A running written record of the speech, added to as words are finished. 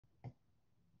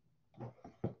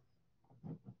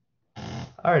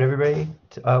All right, everybody.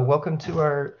 Welcome to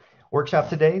our workshop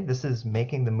today. This is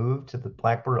making the move to the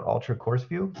Blackboard Ultra course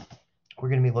view. We're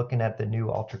going to be looking at the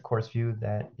new Ultra course view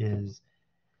that is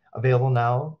available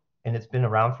now, and it's been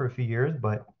around for a few years,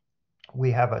 but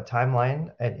we have a timeline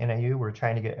at NIU. We're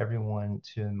trying to get everyone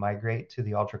to migrate to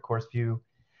the Ultra course view,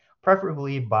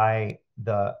 preferably by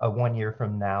the 1 year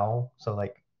from now. So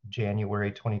like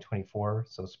January 2024,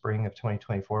 so spring of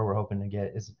 2024, we're hoping to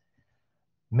get as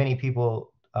many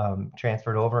people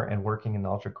transferred over and working in the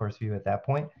Ultra course view at that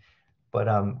point. But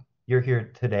you're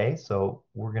here today, so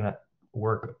we're going to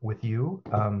work with you.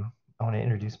 I want to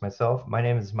introduce myself. My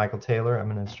name is Michael Taylor.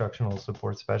 I'm an instructional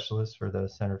support specialist for the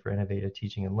Center for Innovative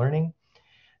Teaching and Learning.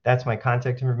 That's my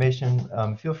contact information.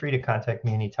 Feel free to contact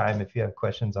me anytime if you have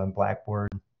questions on Blackboard,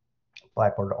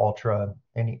 Blackboard Ultra,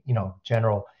 any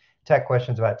general tech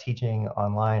questions about teaching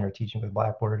online or teaching with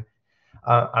Blackboard.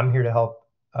 I'm here to help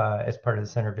as part of the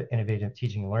Center for Innovative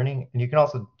Teaching and Learning. And you can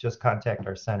also just contact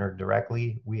our center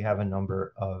directly. We have a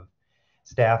number of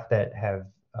staff that have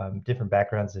different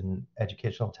backgrounds in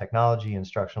educational technology,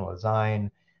 instructional design,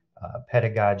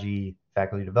 pedagogy,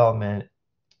 faculty development,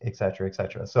 et cetera, et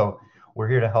cetera. So we're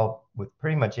here to help with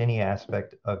pretty much any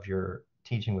aspect of your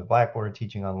teaching with Blackboard,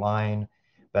 teaching online,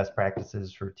 best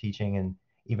practices for teaching, and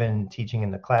even teaching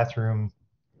in the classroom,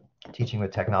 teaching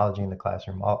with technology in the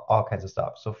classroom, all kinds of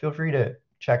stuff. So feel free to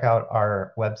check out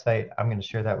our website. I'm going to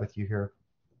share that with you here.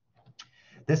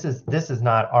 This is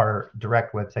not our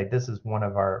direct website. This is one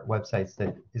of our websites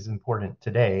that is important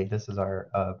today. This is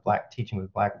our Teaching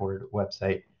with Blackboard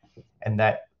website, and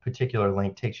that particular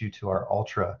link takes you to our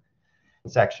Ultra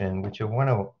section, which you'll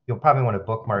probably want to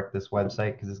bookmark this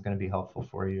website because it's going to be helpful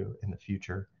for you in the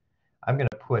future. I'm going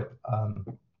to put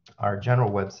our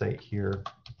general website here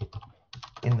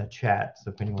in the chat, so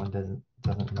if anyone doesn't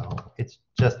know, it's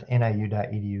just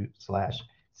niu.edu/CITL.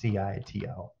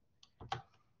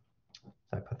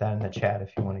 So I put that in the chat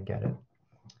if you want to get it.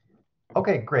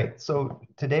 Okay, great. So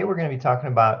today we're going to be talking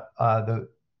about the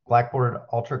Blackboard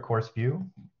Ultra course view.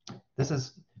 This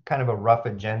is kind of a rough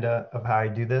agenda of how I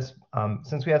do this.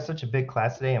 Since we have such a big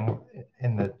class today,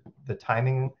 and the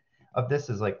timing of this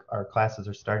is like our classes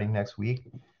are starting next week.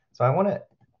 So I'm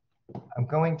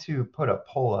going to put a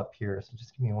poll up here, so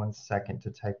just give me 1 second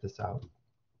to type this out.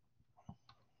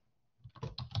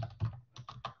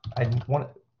 I want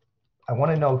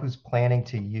to know who's planning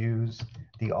to use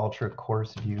the Ultra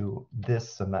course view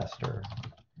this semester.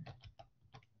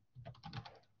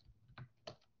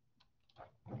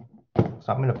 So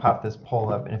I'm going to pop this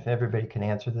poll up, and if everybody can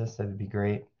answer this, that would be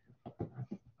great.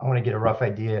 I want to get a rough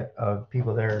idea of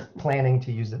people that are planning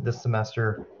to use it this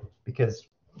semester, because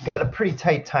we've got a pretty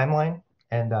tight timeline,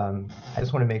 and I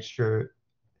just want to make sure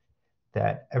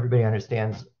that everybody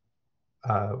understands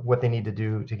what they need to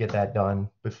do to get that done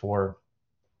before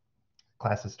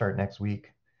classes start next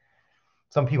week.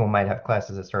 Some people might have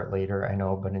classes that start later, I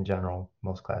know, but in general,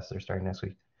 most classes are starting next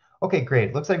week. Okay,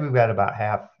 great. Looks like we've got about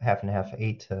half and half,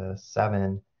 8 to 7.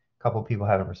 A couple people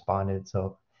haven't responded,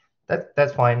 so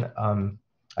that's fine.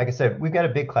 Like I said, we've got a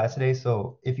big class today,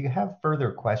 so if you have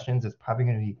further questions, it's probably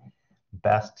going to be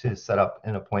best to set up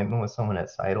an appointment with someone at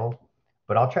CITL,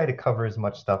 but I'll try to cover as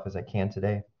much stuff as I can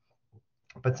today.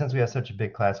 But since we have such a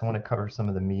big class, I want to cover some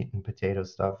of the meat and potato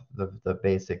stuff, the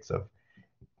basics of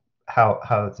how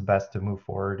it's best to move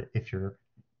forward if you're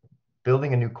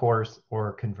building a new course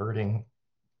or converting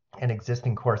an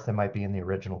existing course that might be in the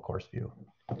original course view.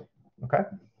 Okay?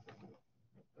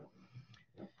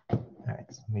 All right,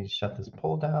 so let me shut this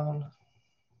poll down.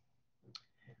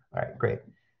 All right, great.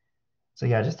 So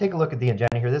yeah, just take a look at the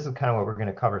agenda here. This is kind of what we're going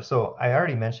to cover. So I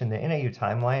already mentioned the NIU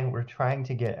timeline. We're trying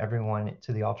to get everyone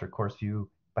to the Ultra course view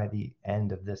by the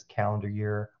end of this calendar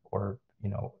year, or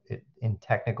in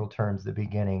technical terms, the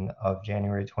beginning of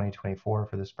January 2024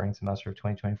 for the spring semester of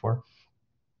 2024.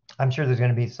 I'm sure there's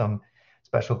going to be some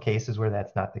special cases where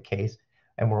that's not the case,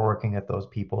 and we're working with those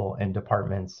people and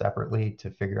departments separately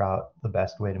to figure out the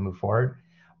best way to move forward.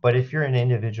 But if you're an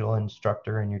individual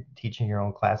instructor and you're teaching your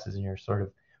own classes and you're sort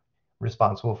of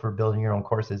responsible for building your own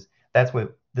courses, that's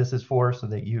what this is for, so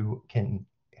that you can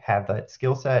have that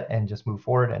skill set and just move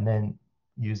forward, and then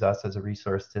use us as a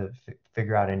resource to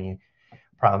figure out any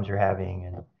problems you're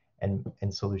having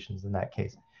and solutions in that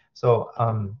case. So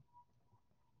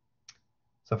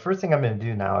so first thing I'm going to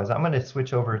do now is I'm going to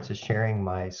switch over to sharing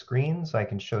my screen so I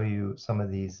can show you some of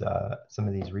these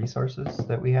resources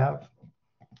that we have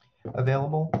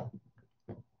available.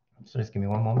 So just give me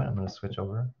one moment. I'm going to switch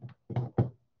over.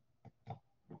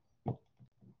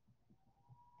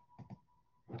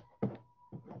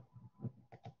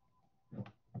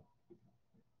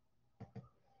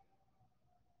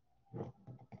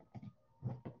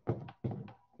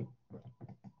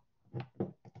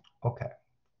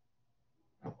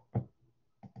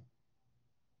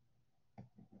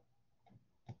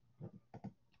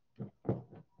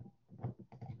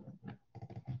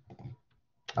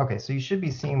 Okay, so you should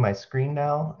be seeing my screen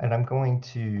now, and I'm going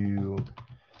to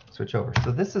switch over.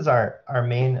 So this is our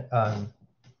main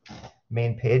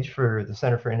page for the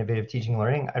Center for Innovative Teaching and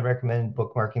Learning. I'd recommend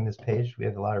bookmarking this page. We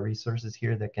have a lot of resources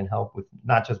here that can help with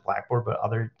not just Blackboard, but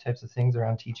other types of things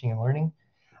around teaching and learning.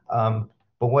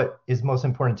 But what is most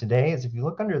important today is if you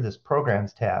look under this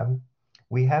Programs tab,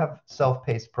 we have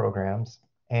self-paced programs.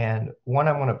 And one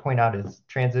I want to point out is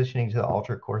transitioning to the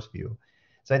Ultra Course View.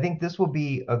 So I think this will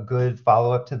be a good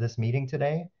follow-up to this meeting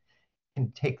today. You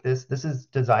can take this. This is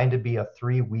designed to be a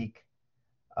 3-week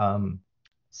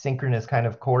synchronous kind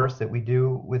of course that we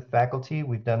do with faculty.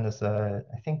 We've done this, I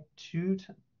think, two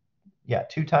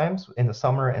times in the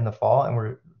summer and the fall, and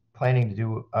we're planning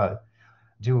to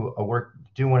do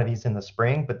one of these in the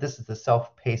spring. But this is the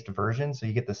self-paced version, so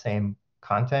you get the same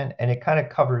content, and it kind of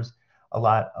covers a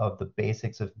lot of the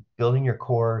basics of building your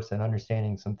course and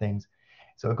understanding some things.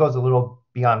 So it goes a little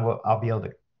beyond what I'll be able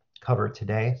to cover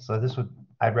today. So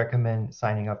I'd recommend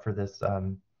signing up for this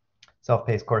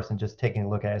self-paced course and just taking a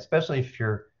look at it, especially if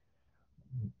you're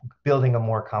building a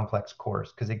more complex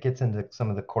course, because it gets into some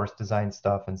of the course design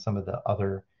stuff and some of the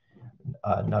other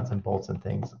nuts and bolts and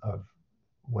things of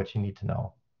what you need to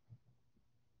know.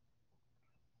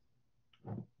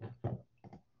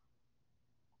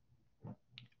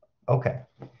 Okay.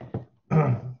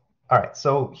 All right,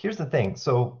 so here's the thing.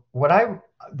 So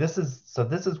this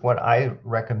is what I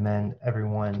recommend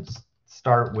everyone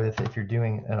start with if you're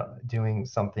doing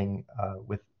something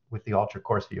with the Ultra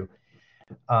Course View.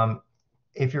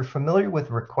 If you're familiar with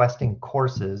requesting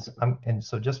courses, and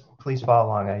so just please follow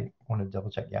along. I want to double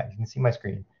check. Yeah, you can see my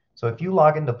screen. So if you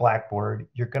log into Blackboard,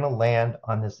 you're going to land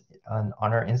on this on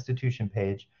our institution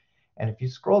page, and if you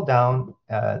scroll down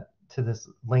to this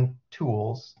link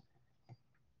Tools,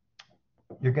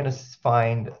 you're going to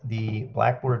find the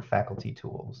Blackboard faculty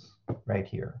tools right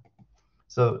here.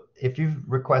 So if you've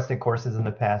requested courses in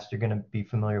the past, you're going to be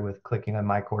familiar with clicking on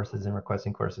My Courses and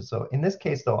requesting courses. So in this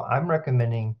case, though, I'm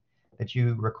recommending that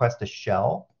you request a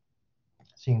shell.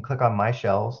 So you can click on My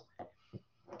Shells,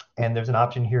 and there's an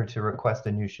option here to request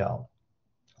a new shell.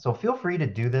 So feel free to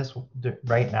do this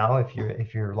right now if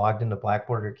you're logged into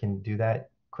Blackboard or can do that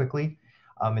quickly.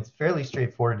 It's fairly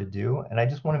straightforward to do, and I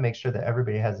just want to make sure that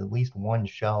everybody has at least one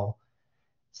shell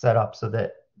set up so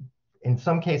that in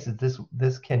some cases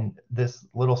this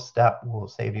little step will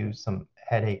save you some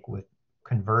headache with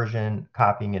conversion,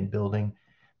 copying, and building,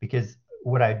 because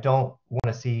what I don't want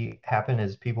to see happen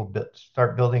is people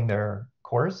start building their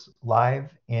course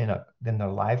live in their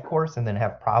live course and then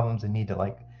have problems and need to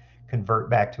like convert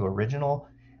back to original.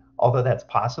 Although that's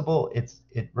possible, it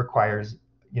requires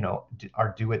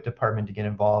our Do It department to get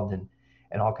involved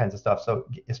and all kinds of stuff. So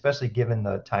especially given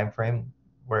the time frame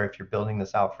where if you're building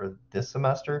this out for this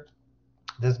semester,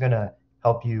 this is going to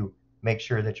help you make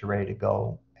sure that you're ready to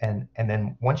go. And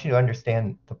then once you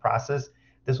understand the process,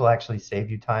 this will actually save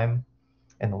you time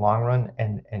in the long run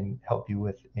and help you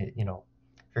with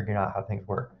figuring out how things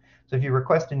work. So if you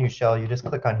request a new shell, you just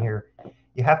click on here.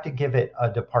 You have to give it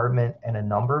a department and a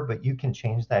number, but you can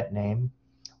change that name.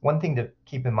 One thing to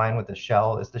keep in mind with the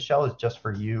shell is just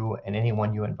for you and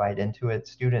anyone you invite into it.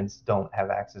 Students don't have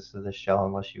access to this shell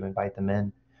unless you invite them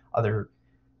in. Other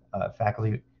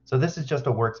faculty. So this is just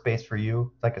a workspace for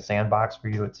you, like a sandbox for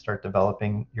you to start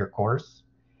developing your course.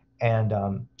 And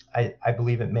I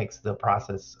believe it makes the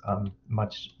process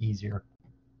much easier.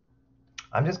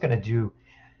 I'm just going to do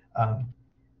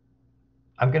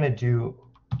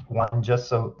one just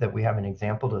so that we have an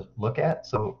example to look at.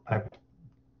 So I'm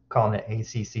calling it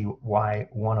ACCY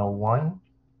 101.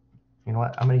 You know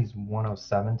what? I'm going to use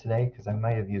 107 today because I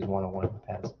might have used 101 in the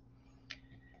past.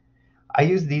 I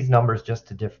use these numbers just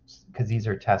to because these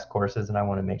are test courses and I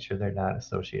want to make sure they're not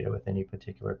associated with any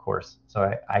particular course.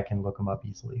 So I can look them up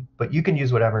easily. But you can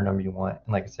use whatever number you want.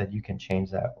 And like I said, you can change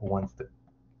that once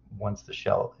the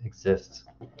shell exists.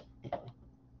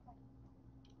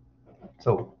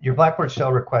 So your Blackboard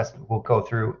shell request will go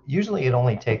through. Usually it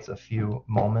only takes a few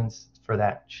moments for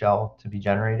that shell to be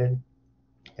generated.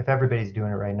 If everybody's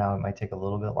doing it right now, it might take a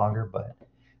little bit longer, but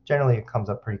generally it comes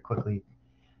up pretty quickly.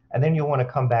 And then you'll want to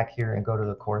come back here and go to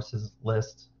the courses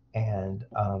list. And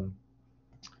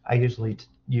I usually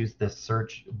use this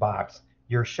search box.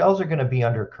 Your shells are going to be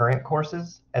under current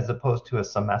courses as opposed to a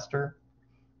semester.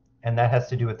 And that has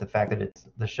to do with the fact that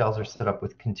the shells are set up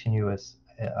with continuous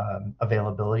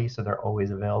availability, so they're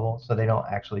always available. So they don't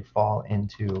actually fall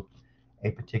into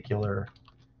a particular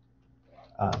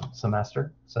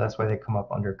semester. So that's why they come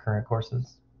up under current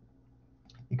courses.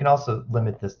 You can also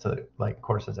limit this to like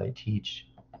courses I teach.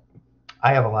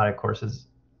 I have a lot of courses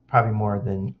probably more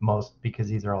than most because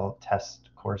these are all test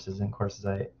courses and courses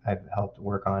I've helped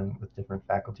work on with different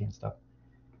faculty and stuff.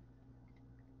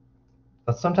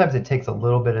 But sometimes it takes a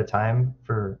little bit of time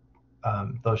for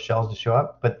those shells to show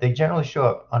up, but they generally show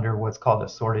up under what's called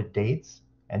assorted dates.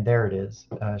 And there it is,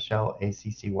 shell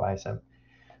ACCY7.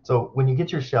 So when you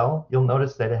get your shell, you'll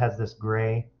notice that it has this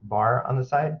gray bar on the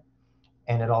side,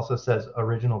 and it also says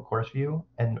original course view.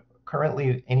 And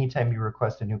currently, anytime you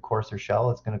request a new course or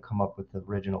shell, it's going to come up with the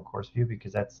original course view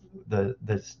because that's the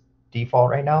default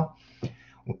right now.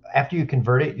 After you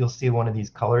convert it, you'll see one of these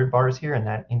colored bars here, and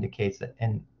that indicates that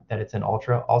it's an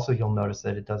Ultra. Also, you'll notice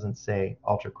that it doesn't say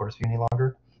Ultra course view any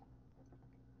longer.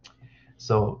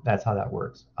 So that's how that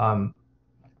works.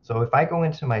 So if I go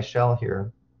into my shell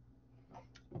here,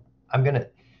 I'm going to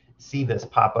see this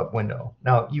pop-up window.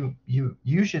 Now,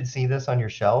 you should see this on your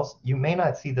shells. You may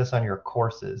not see this on your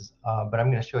courses, but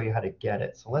I'm going to show you how to get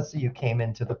it. So let's say you came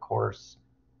into the course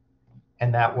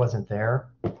and that wasn't there.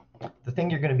 The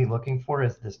thing you're going to be looking for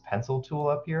is this pencil tool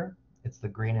up here. It's the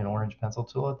green and orange pencil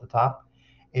tool at the top.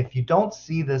 If you don't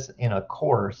see this in a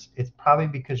course, it's probably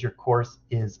because your course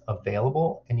is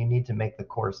available and you need to make the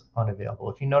course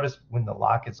unavailable. If you notice when the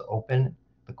lock is open,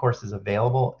 the course is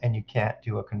available and you can't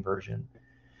do a conversion.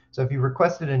 So if you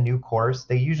requested a new course,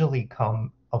 they usually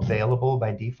come available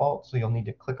by default. So you'll need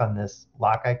to click on this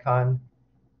lock icon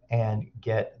and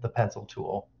get the pencil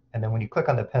tool. And then when you click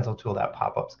on the pencil tool, that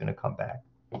pop-up is going to come back.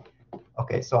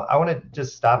 Okay, so I want to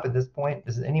just stop at this point.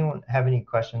 Does anyone have any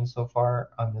questions so far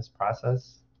on this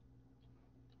process?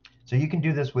 So you can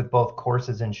do this with both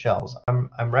courses and shells. I'm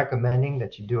recommending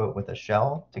that you do it with a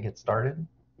shell to get started.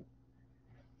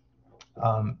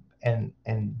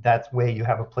 And that's way you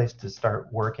have a place to start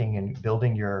working and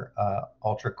building your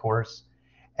Ultra course.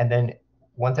 And then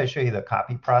once I show you the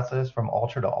copy process from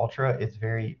Ultra to Ultra, it's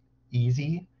very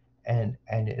easy and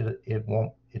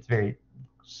it's very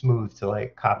smooth to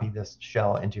like copy this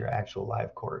shell into your actual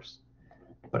live course.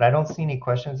 But I don't see any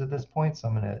questions at this point, so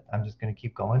I'm just gonna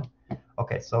keep going.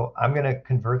 Okay, so I'm gonna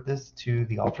convert this to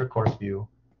the Ultra course view.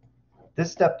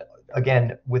 This step,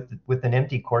 again, with an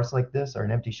empty course like this or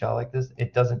an empty shell like this,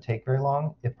 it doesn't take very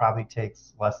long. It probably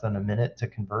takes less than a minute to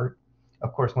convert.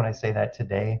 Of course, when I say that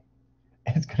today,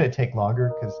 it's going to take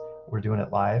longer because we're doing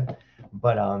it live.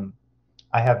 But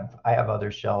I have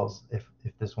other shells if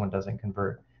this one doesn't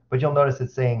convert. But you'll notice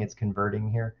it's saying it's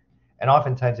converting here, and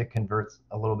oftentimes it converts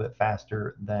a little bit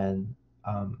faster than.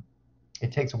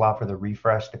 It takes a while for the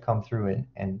refresh to come through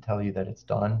and tell you that it's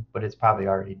done, but it's probably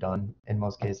already done. In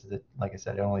most cases, like I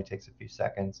said, it only takes a few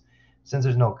seconds since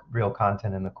there's no real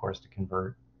content in the course to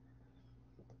convert.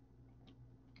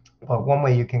 But one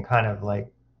way you can kind of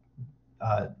like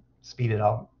speed it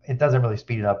up, it doesn't really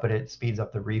speed it up, but it speeds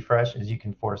up the refresh, is you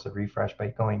can force a refresh by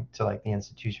going to like the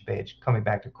institution page, coming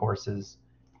back to courses,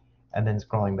 and then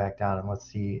scrolling back down. And let's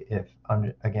see if,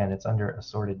 again, it's under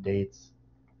assorted dates.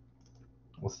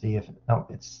 We'll see if, no,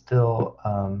 it's still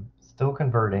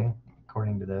converting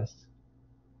according to this.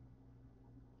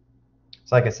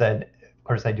 So like I said, of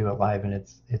course I do it live and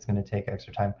it's going to take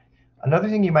extra time. Another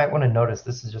thing you might want to notice,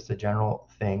 this is just a general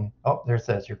thing. Oh, there it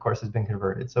says your course has been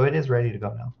converted. So it is ready to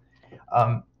go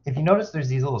now. If you notice there's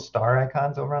these little star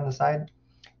icons over on the side,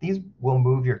 these will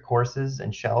move your courses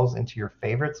and shells into your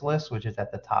favorites list, which is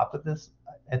at the top of this,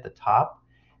 at the top.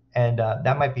 And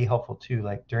that might be helpful too,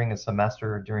 like during a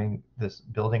semester or during this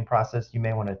building process, you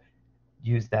may want to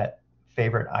use that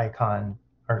favorite icon,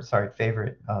 or sorry,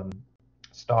 favorite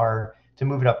star to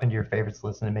move it up into your favorites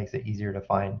list, and it makes it easier to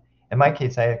find. In my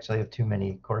case, I actually have too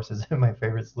many courses in my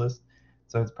favorites list,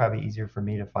 so it's probably easier for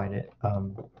me to find it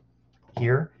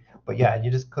here. But yeah, you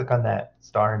just click on that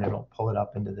star and it'll pull it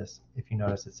up into this. If you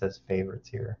notice, it says favorites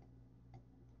here,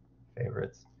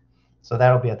 favorites. So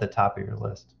that'll be at the top of your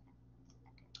list.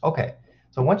 Okay,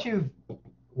 so once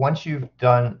you've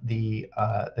done the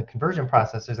conversion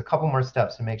process, there's a couple more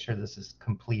steps to make sure this is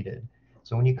completed.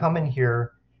 So when you come in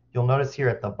here, you'll notice here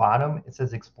at the bottom it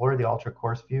says explore the Ultra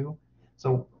course view.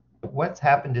 So what's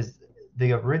happened is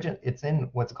it's in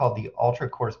what's called the Ultra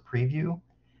course preview,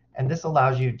 and this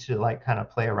allows you to like kind of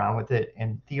play around with it,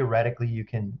 and theoretically you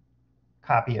can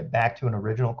copy it back to an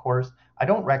original course. I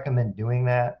don't recommend doing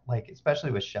that, like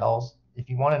especially with shells. If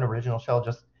you want an original shell,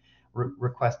 just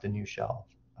request a new shell.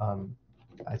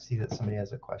 I see that somebody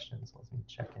has a question, so let me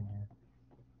check in here.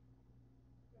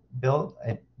 Bill,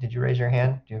 did you raise your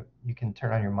hand? You can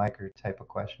turn on your mic or type a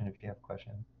question if you have a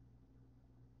question.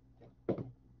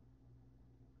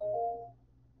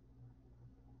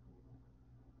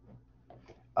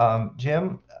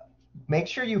 Jim, make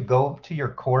sure you go to your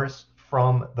course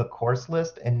from the course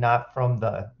list and not from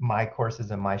the my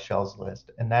courses and my shells list.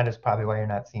 And that is probably why you're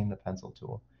not seeing the pencil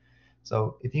tool.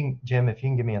 So if you, Jim, if you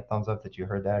can give me a thumbs up that you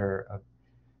heard that, or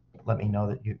let me know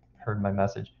that you heard my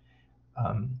message,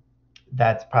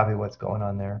 that's probably what's going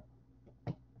on there.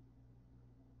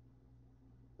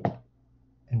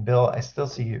 And Bill, I still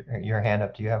see your hand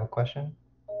up. Do you have a question?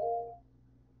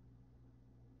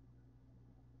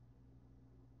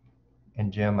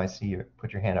 And Jim, I see you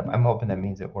put your hand up. I'm hoping that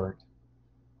means it worked.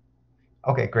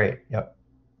 Okay, great. Yep.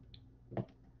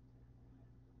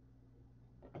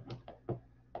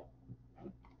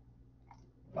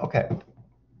 Okay.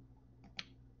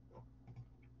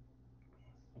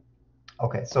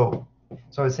 Okay, so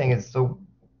I was saying is, so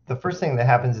the first thing that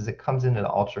happens is it comes into the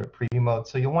Ultra preview mode.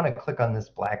 So you'll want to click on this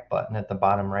black button at the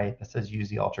bottom right that says use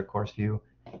the Ultra course view.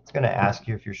 It's going to ask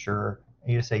you if you're sure.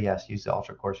 And you just say yes, use the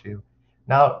Ultra course view.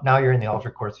 Now you're in the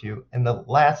Ultra course view. And the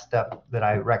last step that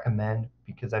I recommend,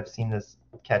 because I've seen this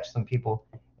catch some people,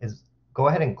 is go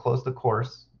ahead and close the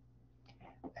course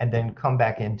and then come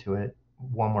back into it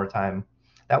one more time.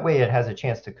 That way it has a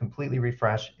chance to completely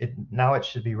refresh. Now it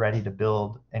should be ready to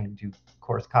build and do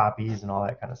course copies and all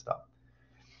that kind of stuff.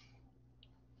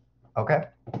 Okay?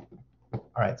 All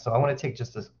right, so I want to take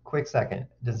just a quick second.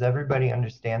 Does everybody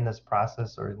understand this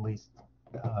process, or at least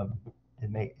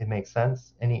it makes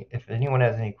sense? If anyone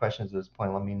has any questions at this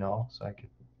point, let me know so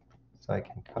I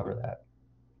can cover that.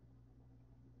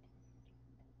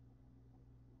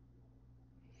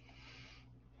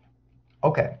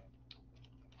 Okay.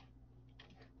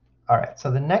 All right,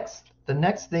 so the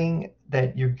next thing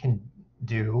that you can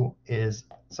do is,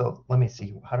 so let me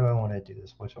see, how do I want to do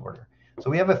this? Which order? So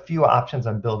we have a few options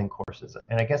on building courses,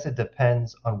 and I guess it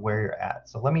depends on where you're at.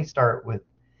 So let me start with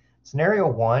scenario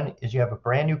one is you have a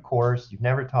brand new course, you've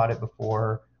never taught it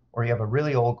before, or you have a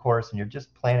really old course and you're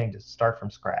just planning to start from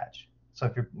scratch. So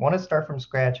if you want to start from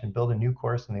scratch and build a new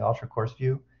course in the Ultra course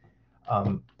view,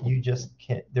 you just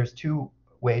can't, there's two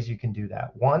ways you can do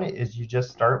that. One is you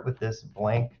just start with this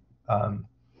blank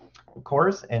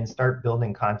course and start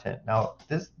building content. Now,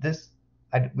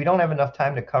 we don't have enough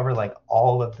time to cover like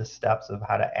all of the steps of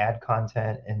how to add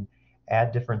content and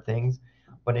add different things.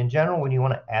 But in general, when you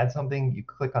want to add something, you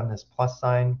click on this plus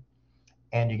sign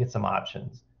and you get some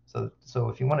options. So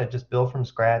if you want to just build from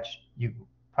scratch, you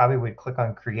probably would click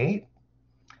on create,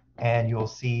 and you'll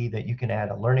see that you can add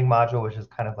a learning module, which is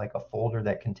kind of like a folder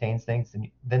that contains things. And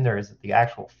then there is the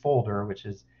actual folder, which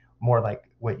is more like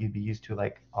what you'd be used to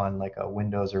like on like a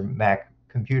Windows or Mac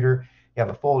computer. You have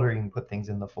a folder, you can put things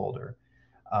in the folder.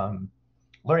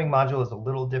 Learning module is a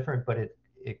little different, but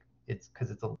it's because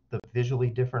it's visually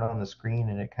different on the screen,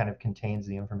 and it kind of contains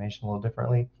the information a little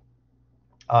differently.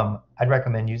 I'd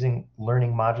recommend using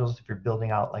learning modules if you're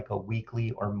building out like a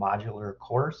weekly or modular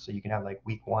course. So you can have like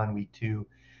week 1, week 2,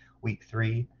 week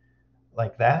 3,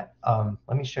 like that.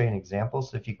 Let me show you an example.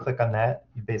 So if you click on that,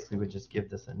 you basically would just give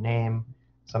this a name.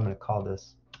 So I'm going to call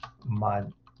this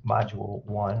module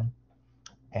 1.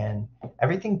 And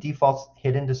everything defaults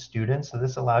hidden to students. So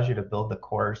this allows you to build the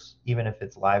course even if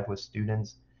it's live with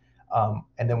students.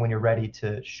 And then when you're ready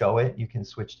to show it, you can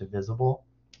switch to visible,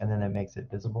 and then it makes it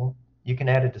visible. You can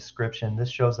add a description. This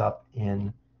shows up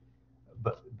in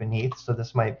beneath. So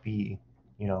this might be,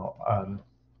 I'm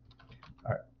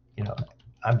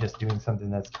just doing something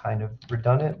that's kind of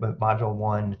redundant, but module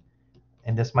 1,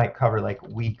 and this might cover like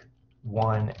week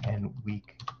 1 and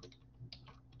week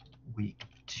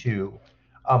 2.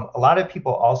 A lot of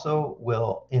people also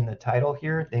will, in the title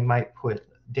here, they might put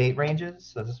date ranges.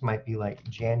 So this might be like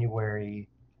January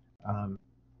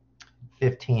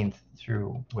 15th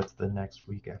through, what's the next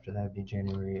week after that? Would be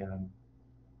January,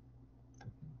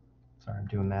 sorry, I'm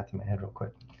doing math in my head real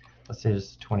quick. Let's say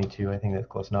it's 22, I think that's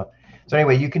close enough. So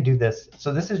anyway, you can do this.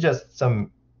 So this is just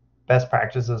some best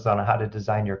practices on how to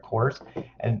design your course.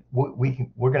 And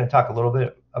we're going to talk a little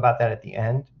bit about that at the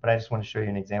end, but I just want to show you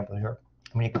an example here.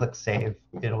 When you click save,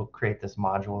 it'll create this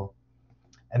module,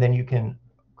 and then you can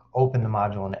open the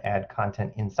module and add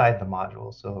content inside the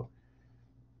module. So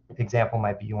example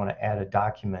might be you want to add a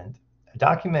document. A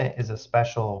document is a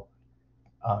special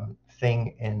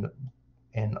thing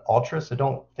in Ultra, so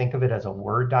don't think of it as a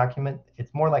Word document.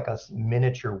 It's more like a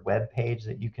miniature web page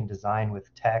that you can design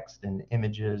with text and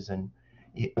images and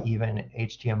even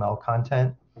HTML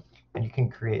content, and you can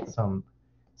create some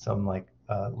like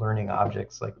learning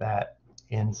objects like that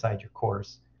inside your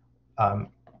course.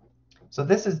 So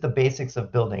this is the basics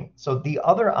of building. So the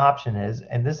other option is,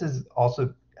 and this is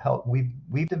also help,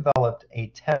 we've developed a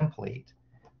template.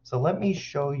 So let me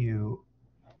show you.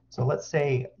 So let's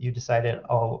say you decided,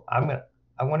 oh, I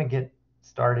want to get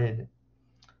started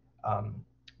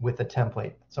with a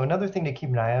template. So another thing to keep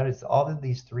an eye out is all of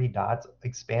these 3 dots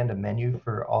expand a menu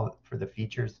for the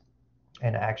features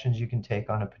and actions you can take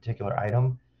on a particular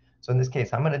item. So in this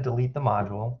case, I'm going to delete the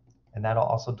module, and that'll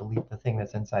also delete the thing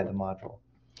that's inside the module.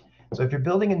 So if you're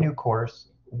building a new course,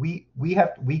 we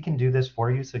can do this for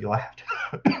you, so you'll have to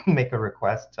make a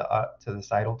request to the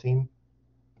CITL team.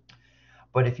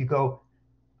 But if you go,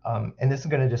 and this is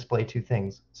going to display two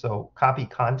things. So copy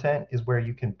content is where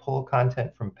you can pull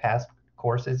content from past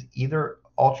courses, either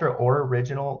Ultra or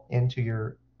Original, into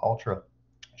your Ultra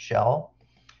shell.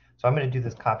 So I'm going to do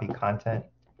this copy content.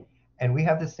 And we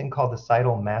have this thing called the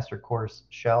CITL Master Course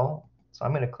shell. So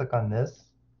I'm going to click on this.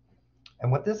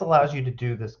 And what this allows you to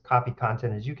do, this copy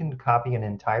content, is you can copy an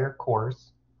entire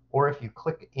course, or if you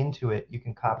click into it, you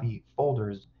can copy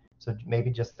folders. So maybe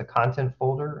just the content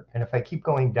folder. And if I keep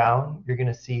going down, you're going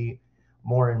to see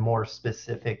more and more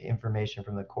specific information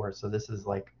from the course. So this is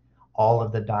like all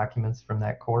of the documents from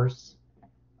that course.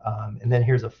 And then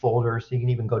here's a folder, so you can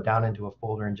even go down into a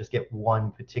folder and just get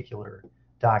one particular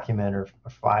document or a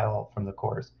file from the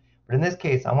course. But in this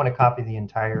case, I want to copy the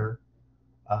entire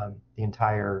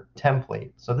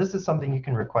template. So this is something you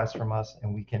can request from us,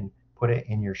 and we can put it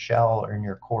in your shell or in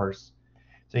your course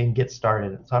so you can get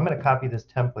started. So I'm going to copy this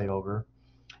template over,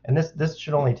 and this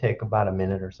should only take about a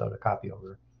minute or so to copy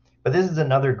over. But this is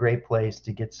another great place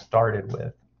to get started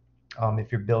with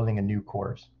if you're building a new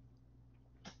course.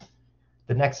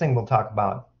 The next thing we'll talk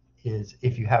about is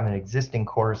if you have an existing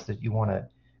course that you want to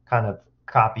kind of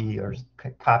copy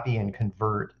and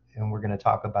convert, and we're going to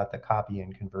talk about the copy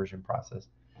and conversion process.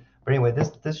 But anyway,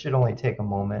 this should only take a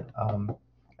moment.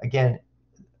 Again,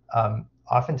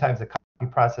 oftentimes the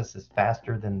copy process is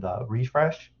faster than the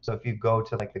refresh. So if you go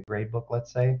to like the gradebook,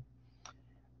 let's say,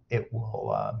 it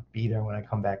will be there when I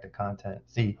come back to content.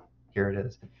 See, here it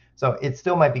is. So it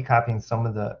still might be copying some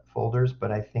of the folders,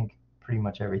 but I think pretty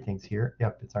much everything's here.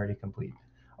 Yep, it's already complete.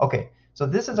 Okay, so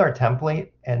this is our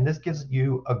template, and this gives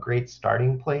you a great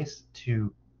starting place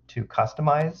to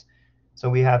customize. So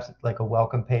we have like a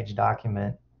welcome page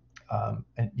document,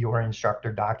 and your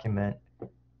instructor document.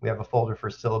 We have a folder for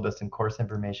syllabus and course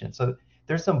information. So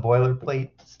there's some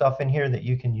boilerplate stuff in here that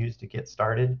you can use to get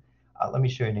started. Let me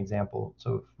show you an example.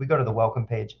 So if we go to the welcome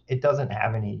page, it doesn't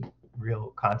have any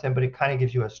real content, but it kind of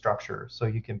gives you a structure. So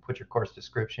you can put your course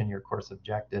description, your course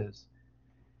objectives,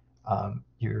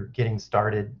 your getting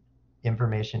started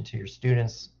information to your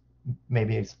students,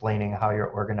 maybe explaining how you're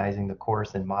organizing the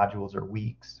course in modules or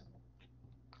weeks.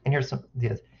 And here's some,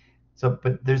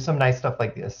 but there's some nice stuff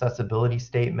like the accessibility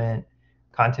statement,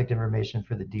 contact information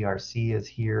for the DRC is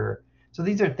here. So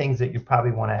these are things that you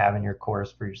probably want to have in your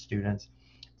course for your students.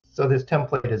 So this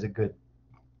template is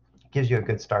gives you a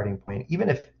good starting point. Even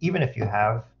if you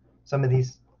have some of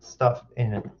these stuff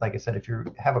in it, like I said, if you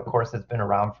have a course that's been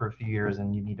around for a few years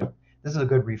and you need this is a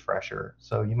good refresher.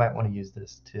 So you might want to use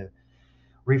this to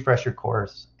refresh your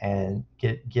course and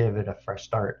give it a fresh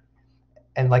start.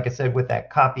 And like I said, with that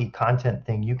copy content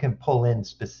thing, you can pull in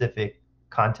specific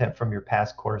content from your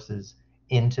past courses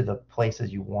into the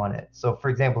places you want it. So for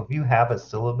example, if you have a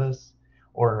syllabus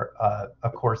or a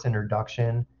course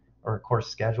introduction or a course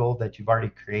schedule that you've already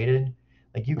created,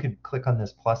 like you could click on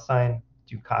this plus sign,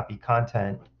 do copy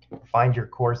content, find your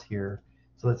course here.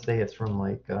 So let's say it's from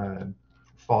like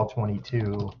fall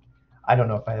 22. I don't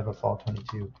know if I have a fall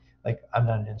 22. Like I'm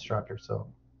not an instructor, so.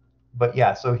 But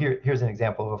yeah, so here's an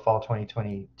example of a fall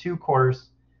 2022 course.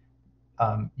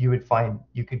 You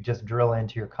could just drill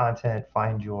into your content,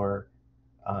 find your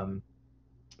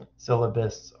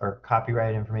syllabus or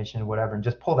copyright information or whatever, and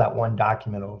just pull that one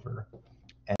document over.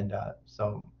 And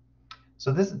so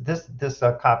this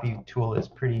copy tool is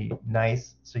pretty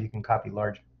nice. So you can copy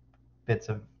large bits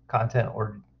of content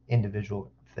or individual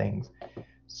things.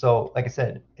 So like I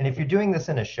said, and if you're doing this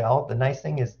in a shell, the nice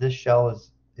thing is this shell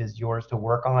is yours to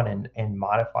work on and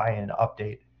modify and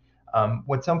update.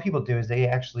 What some people do is they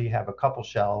actually have a couple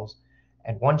shells,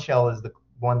 and one shell is the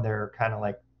one they're kind of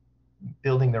like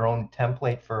building their own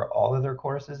template for all of their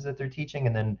courses that they're teaching,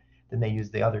 and then they use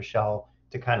the other shell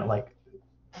to kind of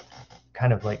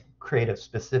like create a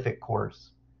specific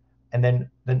course. And then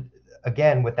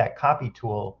again, with that copy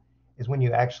tool is when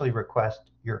you actually request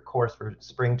your course for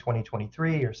spring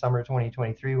 2023 or summer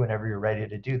 2023, whenever you're ready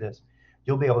to do this,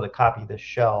 you'll be able to copy the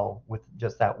shell with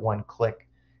just that one click,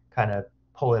 kind of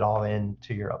pull it all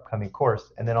into your upcoming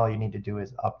course. And then all you need to do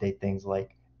is update things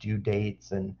like due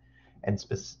dates and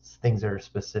things that are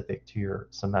specific to your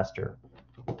semester.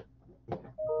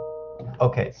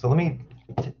 Okay, so let me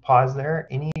pause there.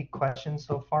 Any questions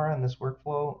so far on this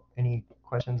workflow? Any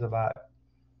questions about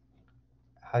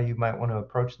how you might want to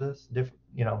approach this?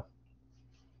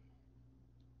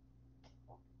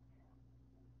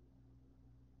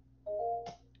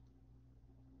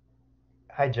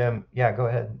 Hi, Jim. Yeah, go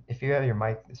ahead. If you have your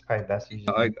mic, it's probably best you just.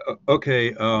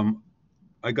 Okay.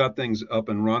 I got things up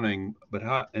and running, but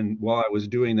while I was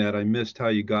doing that, I missed how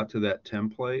you got to that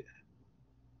template.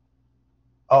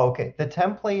 Oh, okay. The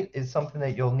template is something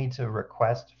that you'll need to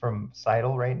request from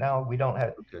Seidel right now. We don't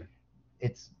have Okay.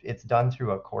 it's done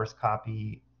through a course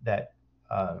copy that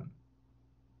um,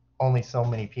 only so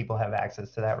many people have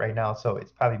access to that right now. So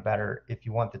it's probably better if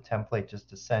you want the template just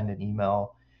to send an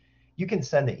email. You can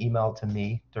send the email to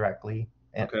me directly.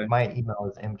 And Okay. my email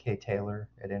is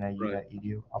mktaylor@niu.edu.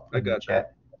 Right. I'll put I it in the got that.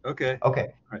 chat. Okay. Okay. All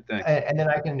right. Thanks. And then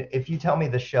I can, if you tell me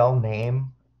the shell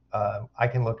name, I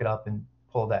can look it up and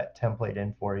pull that template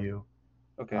in for you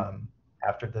Okay. um,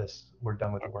 after we're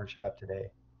done with the workshop today.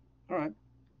 All right.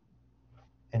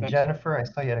 And Thanks. Jennifer, I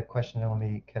saw you had a question. Let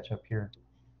me catch up here.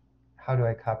 How do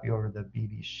I copy over the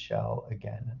BB shell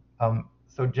again?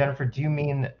 So Jennifer, do you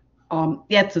mean,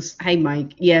 Yeah, hey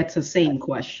Mike. Yeah, it's the same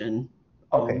question.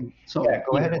 okay, yeah, So go yeah,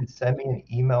 ahead and send me an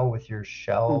email with your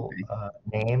shell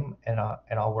okay. name, and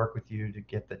I'll work with you to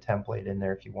get the template in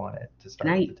there if you want it to And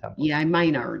start with the template. yeah, I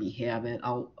might already have it.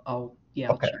 I'll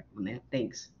Okay, check on that.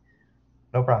 Thanks.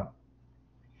 no problem.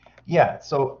 Yeah,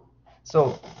 so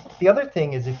the other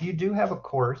thing is if you do have a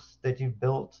course that you've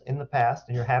built in the past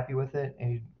and you're happy with it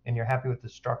and you're happy with the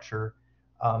structure,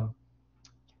 um,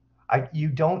 you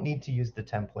don't need to use the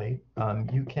template.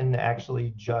 You can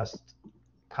actually just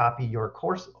copy your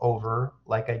course over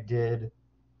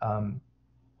um,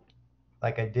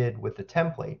 like I did with the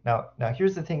template. Now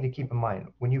here's the thing to keep in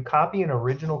mind. When you copy an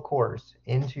original course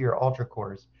into your Ultra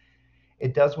course,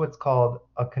 it does what's called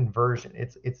a conversion.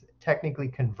 It's technically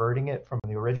converting it from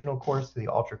the original course to the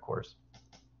Ultra course.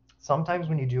 Sometimes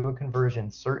when you do a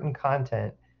conversion, certain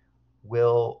content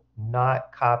will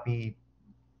not copy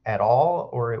at all,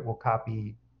 or it will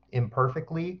copy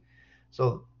imperfectly.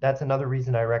 So that's another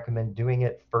reason I recommend doing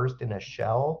it first in a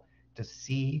shell to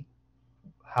see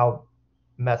how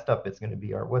messed up it's going to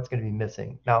be or what's going to be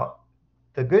missing. Now,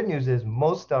 the good news is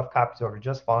most stuff copies over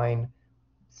just fine.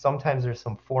 Sometimes there's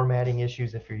some formatting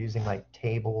issues if you're using like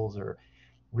tables or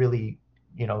really,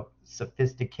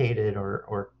 sophisticated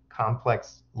or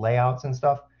complex layouts and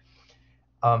stuff.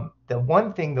 The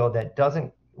one thing though that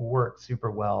doesn't work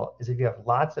super well is if you have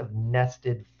lots of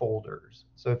nested folders.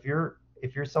 So if you're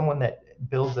someone that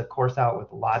builds a course out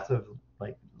with lots of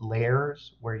like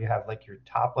layers where you have like your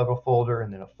top level folder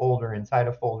and then a folder inside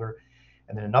a folder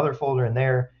and then another folder in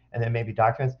there and then maybe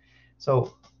documents.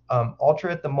 So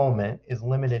Ultra at the moment is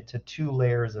limited to two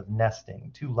layers of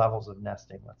nesting, two levels of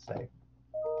nesting, let's say.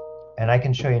 And I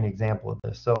can show you an example of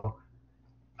this. So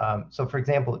for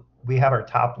example, we have our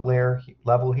top layer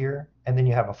level here, and then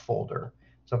you have a folder.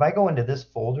 So if I go into this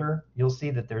folder, you'll see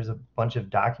that there's a bunch of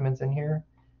documents in here.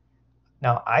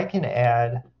 Now I'm going to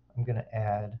add, when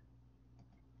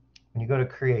you go to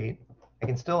create, I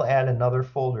can still add another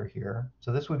folder here.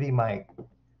 So this would be my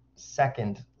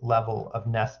second level of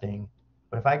nesting.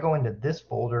 But if I go into this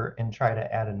folder and try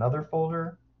to add another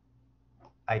folder,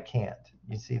 I can't.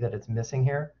 You see that it's missing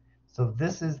here? So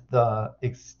this is the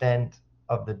extent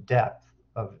of the depth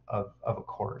of a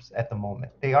course at the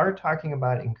moment. They are talking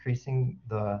about increasing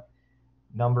the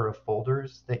number of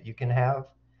folders that you can have,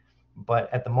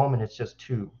 but at the moment it's just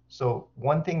two. So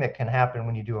one thing that can happen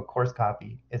when you do a course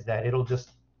copy is that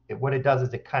what it does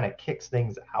is it kind of kicks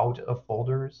things out of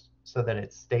folders so that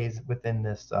it stays within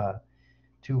this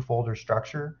two folder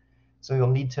structure. So you'll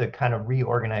need to kind of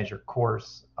reorganize your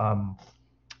course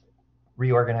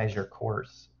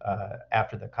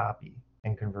after the copy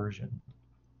and conversion.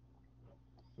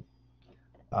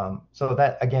 So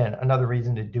that, again, another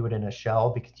reason to do it in a shell,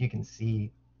 because you can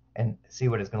see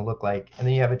what it's going to look like. And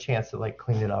then you have a chance to like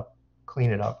clean it up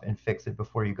and fix it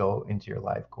before you go into your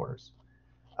live course.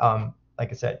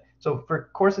 Like I said, so for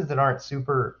courses that aren't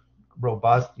super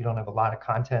robust, you don't have a lot of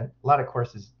content. A lot of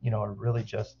courses, are really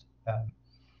just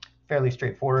fairly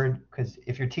straightforward, because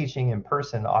if you're teaching in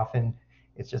person, often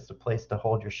it's just a place to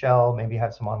hold your shell, maybe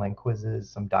have some online quizzes,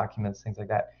 some documents, things like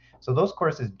that. So those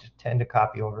courses tend to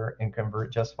copy over and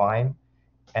convert just fine.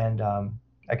 And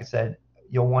like I said,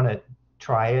 you'll want to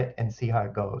try it and see how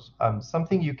it goes.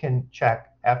 Something you can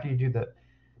check after you do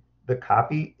the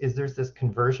copy is there's this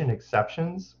conversion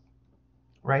exceptions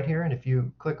right here. And if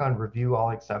you click on review all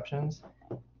exceptions,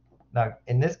 now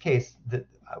in this case,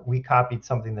 we copied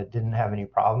something that didn't have any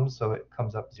problems, so it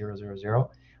comes up 000.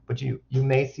 But you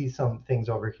may see some things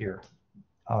over here.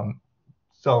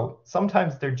 So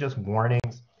sometimes they're just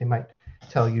warnings. They might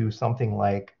tell you something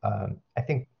like, I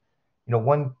think,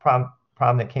 one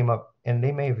problem that came up, and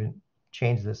they may have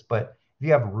changed this, but if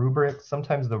you have rubrics,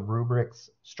 sometimes the rubrics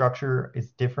structure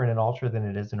is different in Ultra than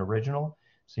it is in original.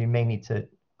 So you may need to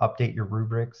update your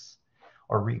rubrics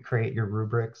or recreate your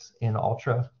rubrics in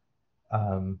Ultra.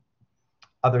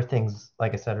 Other things,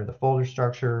 like I said, are the folder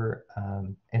structure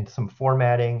and some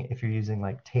formatting. If you're using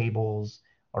like tables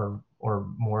or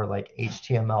more like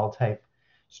HTML type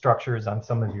structures on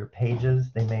some of your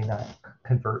pages, they may not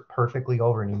convert perfectly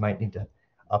over, and you might need to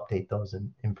update those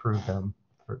and improve them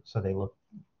so they look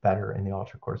better in the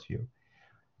Ultra Course View.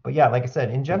 But yeah, like I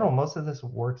said, in general, most of this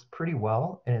works pretty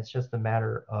well, and it's just a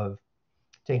matter of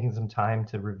taking some time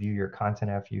to review your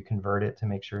content after you convert it to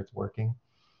make sure it's working.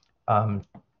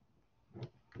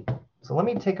 So let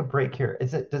me take a break here.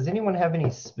 Does anyone have any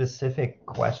specific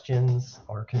questions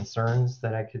or concerns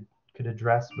that I could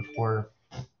address before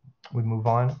we move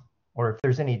on? Or if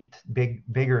there's any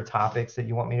bigger topics that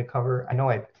you want me to cover? I know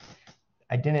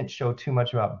I didn't show too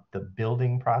much about the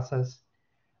building process.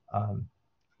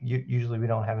 Usually we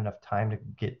don't have enough time to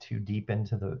get too deep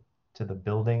into the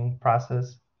building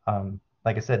process.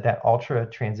 Like I said, that Ultra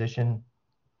Transition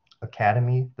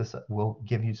Academy, this will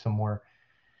give you some more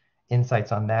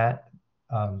insights on that.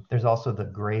 There's also the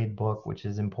grade book, which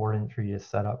is important for you to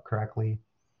set up correctly.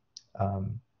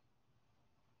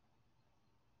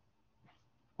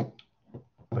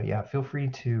 But yeah, feel free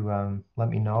to let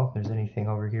me know if there's anything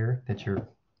over here that you're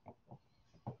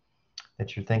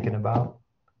thinking about.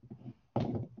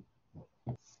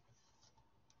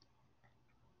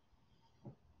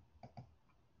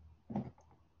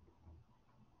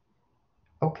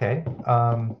 Okay.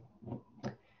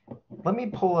 Let me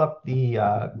pull up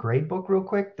the grade book real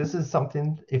quick. This is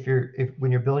something,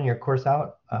 when you're building your course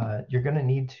out, you're going to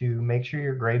need to make sure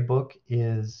your grade book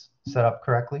is set up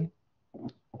correctly.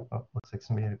 Oh, looks like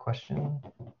somebody had a question.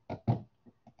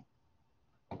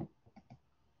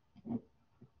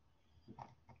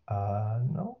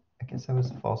 No, I guess that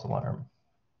was a false alarm.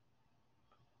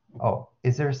 Oh,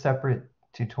 is there a separate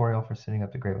tutorial for setting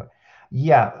up the gradebook?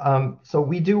 Yeah, so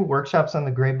we do workshops on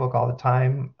the gradebook all the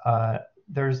time.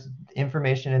 There's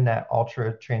information in that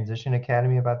Ultra Transition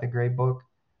Academy about the gradebook.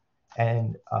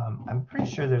 And I'm pretty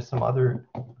sure there's some other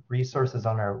resources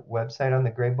on our website on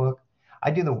the gradebook.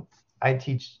 I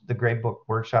teach the gradebook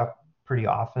workshop pretty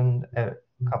often, a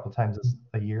couple times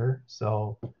a year.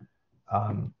 So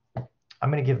I'm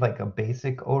going to give like a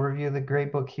basic overview of the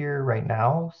gradebook here right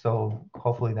now. So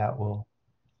hopefully that'll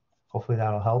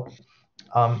help.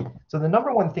 So the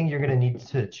number one thing you're going to need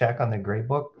to check on the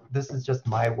gradebook, this is just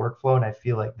my workflow, and I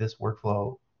feel like this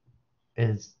workflow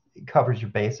covers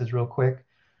your bases real quick.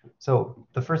 So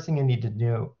the first thing you need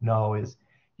to know is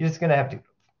you're just going to have to,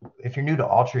 if you're new to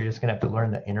Ultra, you're just going to have to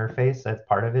learn the interface. That's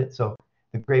part of it. So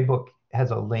the gradebook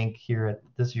has a link here.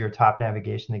 This is your top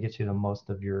navigation that gets you to most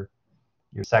of your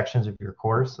sections of your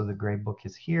course. So the gradebook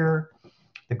is here.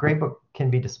 The gradebook can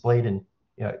be displayed in,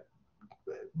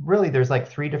 really there's like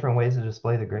 3 different ways to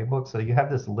display the gradebook. So you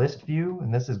have this list view,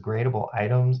 and this is gradable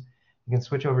items. You can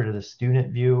switch over to the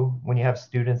student view. When you have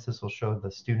students, this will show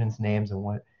the students' names and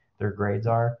what their grades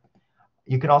are.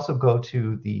 You can also go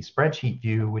to the spreadsheet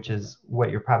view, which is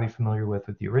what you're probably familiar with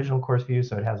the original course view.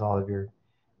 So it has all of your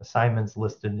assignments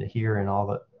listed here and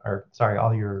all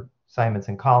your assignments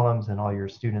in columns and all your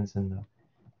students in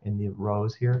the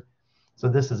rows here. So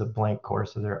this is a blank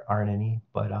course, so there aren't any,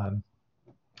 but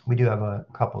we do have a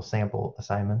couple sample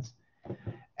assignments.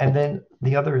 And then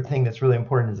the other thing that's really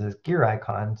important is this gear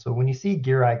icon. So when you see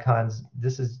gear icons,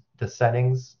 this is the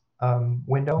settings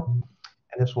window,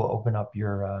 and this will open up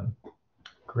your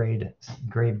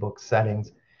gradebook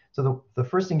settings. So the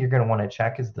first thing you're going to want to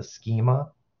check is the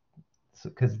schema,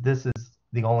 because this is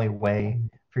the only way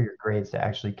for your grades to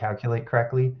actually calculate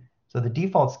correctly. So the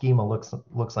default schema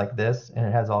looks like this, and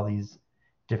it has all these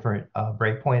different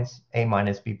breakpoints, A-,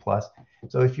 B+.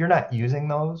 So if you're not using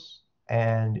those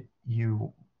and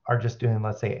you are just doing,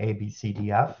 let's say, A, B, C,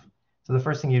 D, F, so the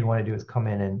first thing you'd want to do is come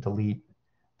in and delete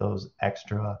those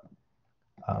extra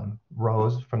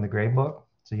rows from the gradebook.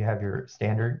 So you have your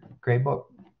standard gradebook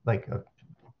like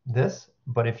this,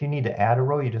 but if you need to add a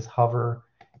row, you just hover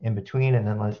in between, and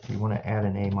then if you want to add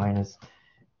an A-,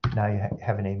 now you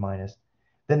have an A-.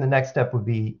 Then the next step would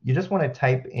be you just want to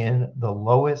type in the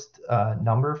lowest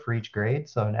number for each grade.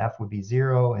 So an F would be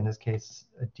 0. In this case,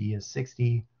 a D is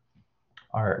 60.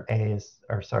 Our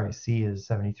C is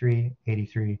 73,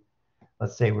 83.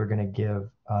 Let's say we're going to give,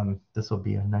 this will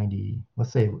be a 90.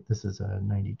 Let's say this is a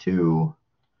 92.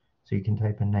 So you can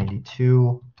type in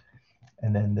 92.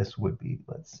 And then this would be,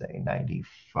 let's say,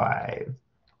 95.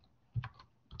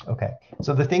 Okay.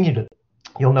 So the thing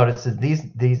you'll notice is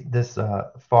this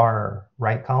far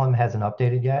right column hasn't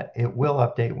updated yet. It will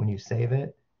update when you save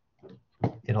it.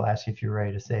 It'll ask you if you're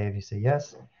ready to save. You say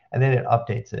yes, and then it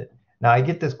updates it. Now I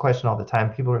get this question all the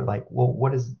time. People are like, well,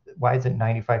 why is it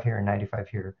 95 here and 95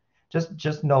 here?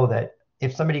 Just know that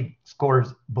if somebody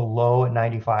scores below a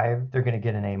 95, they're going to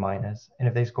get an A minus. And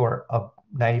if they score a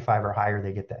 95 or higher,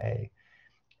 they get the A.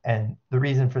 And the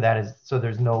reason for that is so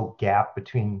there's no gap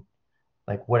between,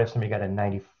 like, what if somebody got a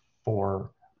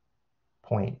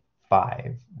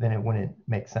 94.5? Then it wouldn't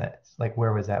make sense. Like,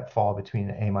 where was that fall between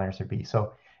an A minus or B?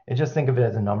 So just think of it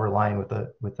as a number line with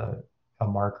a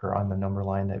marker on the number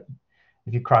line that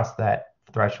if you cross that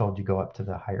threshold, you go up to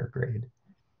the higher grade.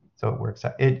 So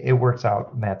it works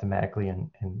out mathematically and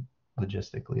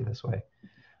logistically this way.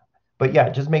 But yeah,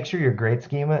 just make sure your grade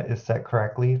schema is set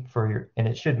correctly and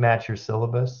it should match your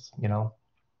syllabus,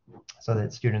 so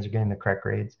that students are getting the correct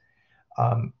grades.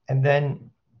 And then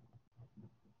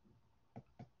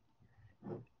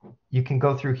you can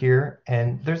go through here,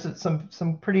 and there's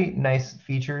some pretty nice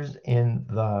features in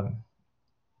the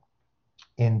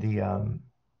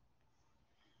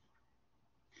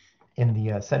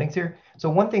settings here. So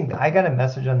one thing, I got a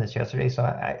message on this yesterday, so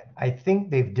I think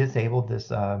they've disabled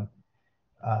this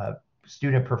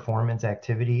student performance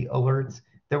activity alerts.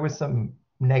 There was some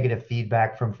negative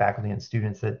feedback from faculty and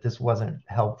students that this wasn't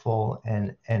helpful,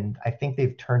 and I think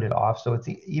they've turned it off. So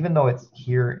even though it's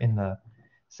here in the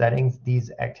settings, these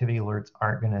activity alerts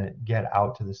aren't going to get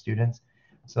out to the students.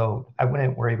 So I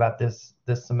wouldn't worry about this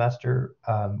semester.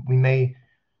 We may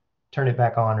turn it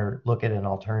back on or look at an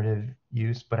alternative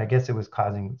use, but I guess it was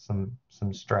causing some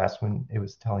stress when it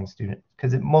was telling students,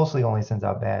 because it mostly only sends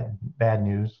out bad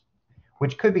news,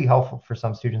 which could be helpful for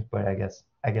some students, but I guess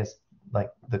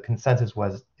like the consensus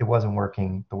was it wasn't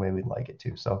working the way we'd like it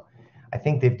to. So I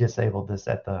think they've disabled this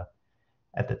at the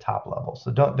top level. So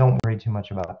don't worry too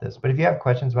much about this. But if you have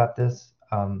questions about this,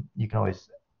 you can always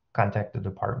contact the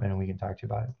department and we can talk to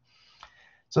you about it.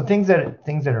 So things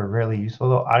that are really useful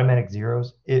though, automatic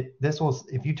zeros.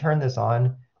 If you turn this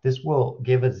on, this will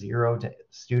give a 0 to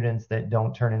students that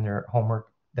don't turn in their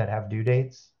homework that have due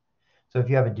dates. So if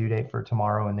you have a due date for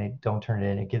tomorrow and they don't turn it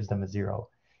in, it gives them a 0.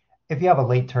 If you have a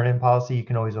late turn-in policy, you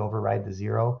can always override the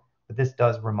 0. But this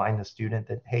does remind the student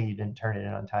that, hey, you didn't turn it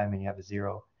in on time and you have a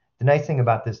 0. The nice thing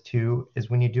about this too is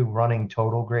when you do running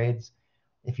total grades,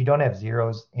 if you don't have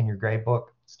zeros in your grade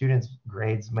book, students'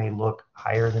 grades may look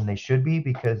higher than they should be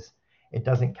because it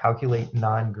doesn't calculate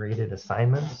non-graded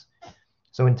assignments.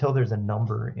 So until there's a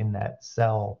number in that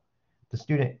cell,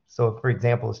 so for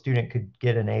example, a student could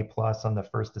get an A+ on the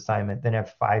first assignment, then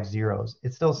have 5 zeros.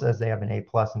 It still says they have an A+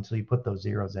 until you put those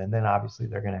zeros in. Then obviously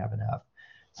they're going to have an F.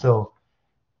 So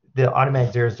the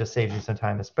automatic zeros just saves you some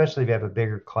time, especially if you have a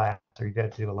bigger class or you've got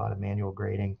to do a lot of manual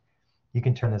grading. You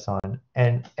can turn this on.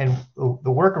 And the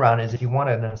workaround is if you want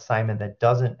an assignment that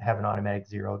doesn't have an automatic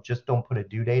 0, just don't put a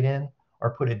due date in, or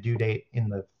put a due date in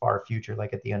the far future,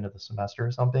 like at the end of the semester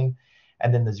or something,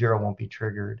 and then the 0 won't be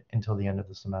triggered until the end of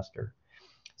the semester.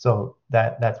 So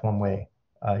that's one way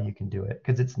you can do it,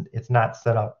 because it's not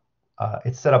set up.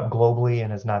 It's set up globally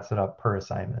and it's not set up per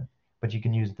assignment. But you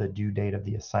can use the due date of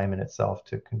the assignment itself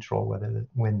to control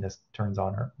when this turns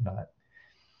on or not.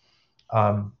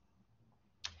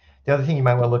 The other thing you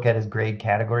might want to look at is grade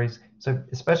categories. So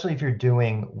especially if you're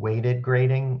doing weighted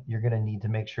grading, you're going to need to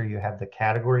make sure you have the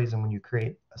categories. And when you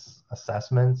create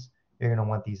assessments, you're going to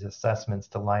want these assessments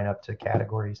to line up to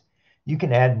categories. You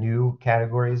can add new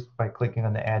categories by clicking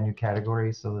on the add new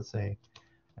categories. So let's say,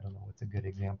 I don't know, what's a good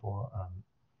example?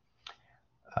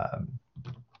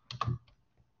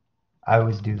 I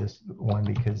always do this one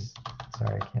because,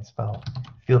 sorry, I can't spell,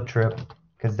 field trip,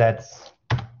 because that's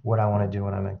what I want to do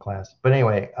when I'm in class. But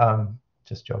anyway,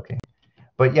 just joking.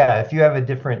 But yeah, if you have a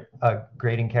different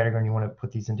grading category and you want to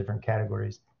put these in different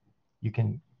categories, you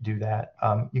can do that.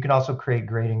 You can also create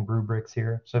grading rubrics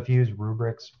here. So if you use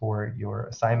rubrics for your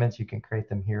assignments, you can create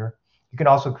them here. You can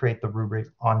also create the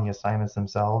rubrics on the assignments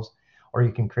themselves, or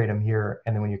you can create them here,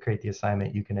 and then when you create the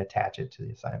assignment, you can attach it to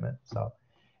the assignment. So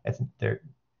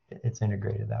it's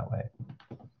integrated that way.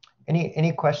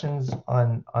 Any questions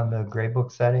on the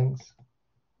gradebook settings?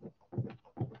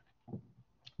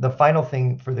 The final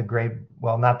thing for the grade,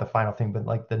 well, not the final thing, but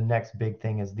like the next big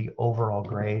thing is the overall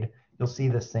grade. You'll see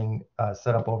this thing,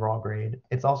 set up overall grade.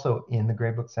 It's also in the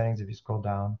gradebook settings. If you scroll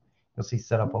down, you'll see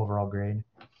set up overall grade.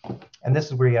 And this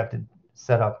is where you have to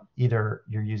set up either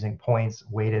you're using points,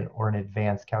 weighted, or an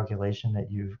advanced calculation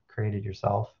that you've created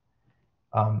yourself.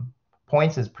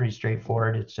 Points is pretty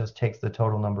straightforward. It just takes the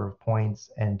total number of points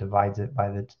and divides it by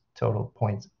the total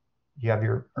points. You have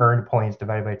your earned points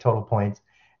divided by total points,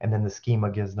 and then the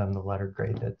schema gives them the letter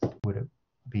grade that would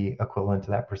be equivalent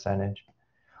to that percentage.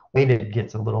 Weighted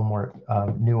gets a little more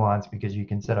nuanced because you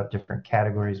can set up different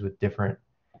categories with different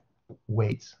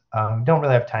weights. Don't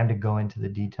really have time to go into the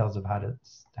details of how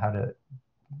to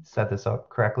set this up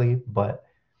correctly, but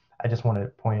I just want to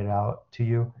point it out to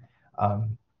you.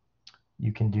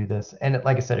 You can do this. And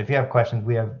like I said, if you have questions,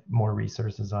 we have more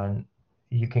resources on,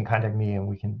 you can contact me and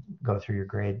we can go through your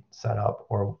grade setup,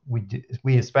 or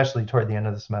we especially toward the end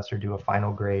of the semester do a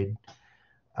final grade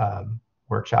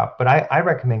workshop. But I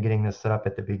recommend getting this set up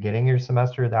at the beginning of your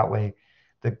semester. That way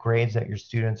the grades that your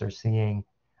students are seeing,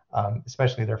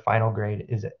 especially their final grade,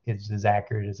 is as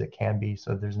accurate as it can be,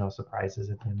 so there's no surprises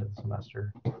at the end of the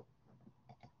semester.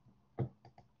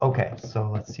 Okay, so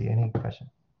let's see, any question?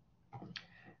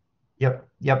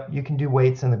 Yep, you can do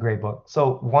weights in the grade book.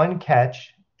 So one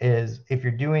catch is if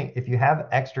you have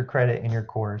extra credit in your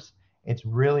course, it's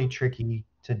really tricky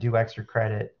to do extra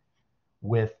credit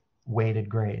with weighted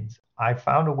grades. I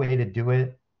found a way to do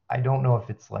it. I don't know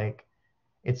if it's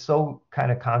so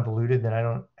kind of convoluted that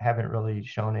I haven't really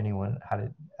shown anyone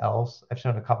else. I've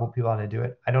shown a couple people how to do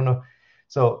it. I don't know.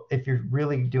 So if you're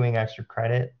really doing extra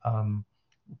credit,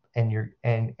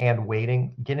 and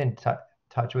weighting, get in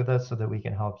touch with us so that we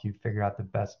can help you figure out the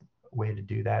best way to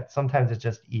do that. Sometimes it's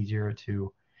just easier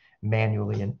to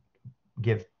manually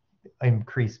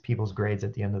increase people's grades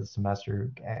at the end of the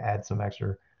semester, add some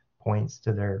extra points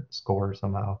to their score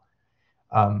somehow.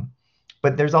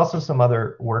 But there's also some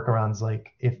other workarounds,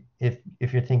 like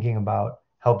if you're thinking about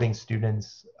helping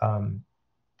students,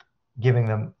 giving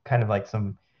them kind of like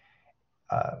some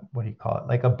what do you call it,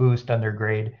 like a boost on their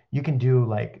grade, you can do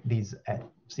like these,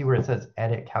 see where it says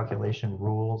edit calculation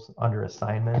rules under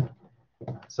assignment.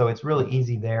 So it's really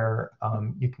easy there.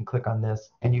 You can click on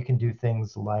this and you can do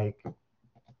things like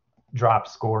drop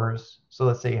scores. So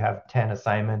let's say you have 10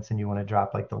 assignments and you want to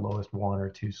drop like the lowest one or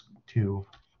two,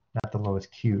 not the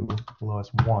lowest Q, the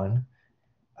lowest one.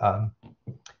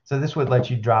 So this would let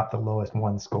you drop the lowest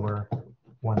one score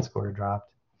dropped.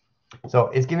 So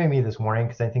it's giving me this warning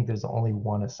because I think there's only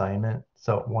one assignment,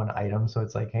 so one item. So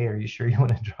it's like, hey, are you sure you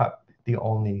want to drop the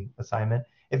only assignment?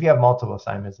 If you have multiple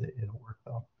assignments, it'll work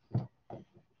though.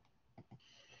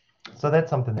 So that's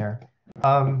something there.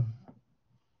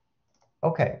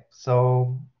 Okay,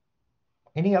 so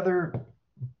any other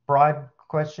broad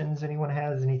questions anyone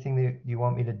has? Anything that you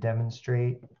want me to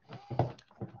demonstrate?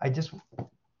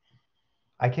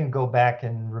 I can go back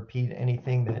and repeat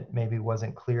anything that maybe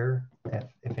wasn't clear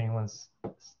if anyone's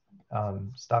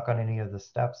stuck on any of the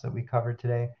steps that we covered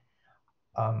today.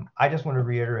 I just want to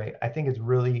reiterate, I think it's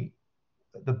really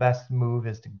the best move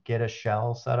is to get a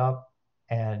shell set up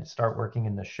and start working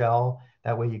in the shell.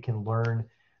 That way you can learn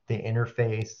the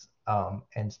interface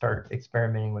and start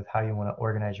experimenting with how you want to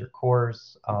organize your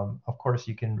course. Of course,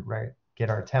 you can get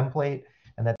our template,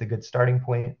 and that's a good starting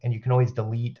point. And you can always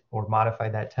delete or modify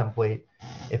that template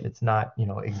if it's not,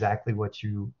 exactly what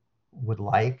you would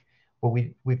like. But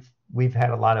we've had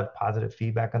a lot of positive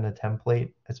feedback on the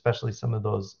template, especially some of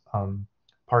those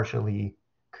partially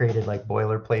created like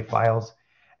boilerplate files.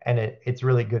 And it's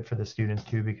really good for the students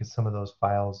too, because some of those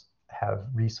files have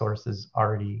resources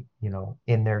already,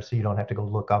 in there, so you don't have to go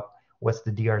look up what's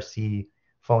the DRC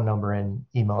phone number and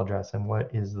email address and what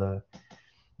is the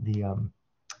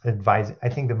advising. I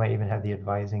think they might even have the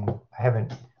advising. I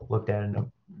haven't looked at it in a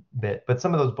bit, but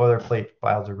some of those boilerplate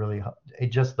files are really,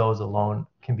 just those alone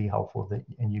can be helpful,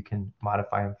 and you can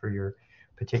modify them for your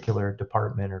particular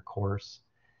department or course.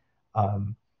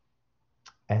 And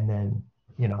then,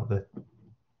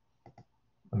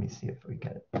 let me see if we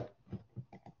get it.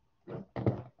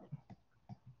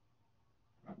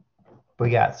 But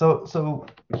yeah, so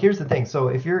here's the thing. So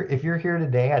if you're here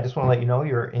today, I just want to let you know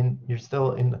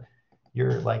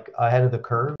you're like ahead of the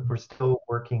curve. We're still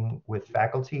working with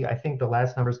faculty. I think the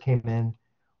last numbers came in,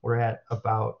 we're at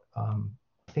about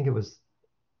I think it was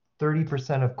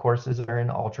 30% of courses are in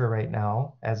Ultra right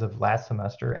now as of last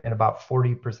semester, and about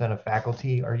 40% of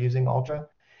faculty are using Ultra.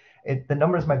 The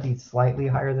numbers might be slightly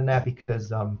higher than that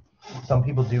because some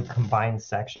people do combined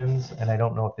sections, and I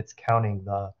don't know if it's counting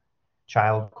the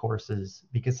child courses,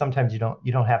 because sometimes you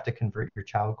don't have to convert your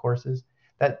child courses.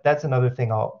 That's another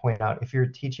thing I'll point out. If you're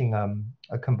teaching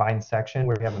a combined section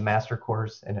where you have a master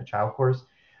course and a child course,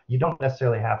 you don't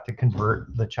necessarily have to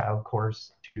convert the child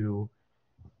course to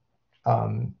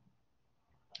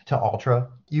Ultra.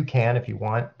 You can if you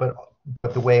want, but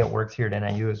the way it works here at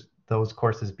NIU is those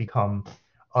courses become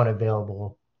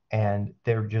unavailable and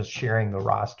they're just sharing the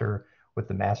roster with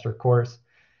the master course.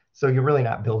 So you're really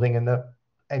not building in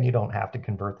and you don't have to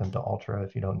convert them to Ultra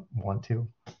if you don't want to.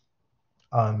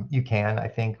 You can, I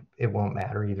think it won't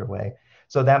matter either way.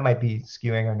 So that might be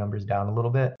skewing our numbers down a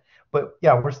little bit, but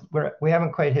yeah, we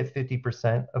haven't quite hit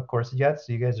 50% of courses yet.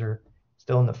 So you guys are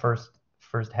still in the first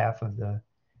half of the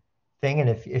thing. And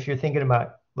if you're thinking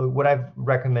about what I've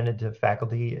recommended to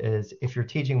faculty is if you're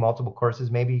teaching multiple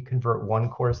courses, maybe convert one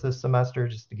course this semester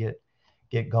just to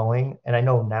get going. And I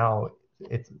know now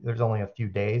there's only a few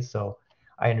days, so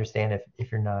I understand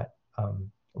if you're not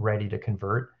ready to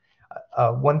convert.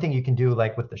 One thing you can do,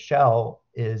 like with the shell,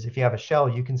 is if you have a shell,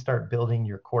 you can start building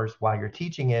your course while you're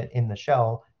teaching it in the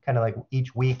shell. Kind of like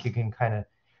each week you can kind of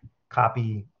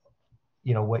copy,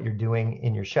 what you're doing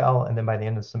in your shell, and then by the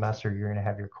end of the semester you're going to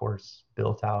have your course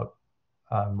built out,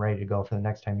 ready to go for the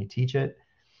next time you teach it.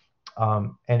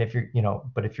 And if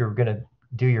but if you're going to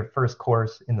do your first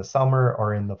course in the summer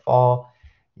or in the fall,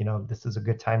 this is a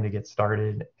good time to get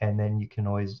started, and then you can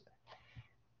always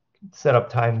set up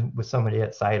time with somebody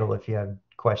at Seidel if you have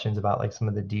questions about like some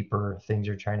of the deeper things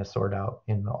you're trying to sort out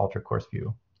in the Ultra Course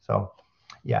View. So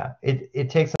yeah, it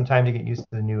takes some time to get used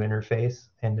to the new interface,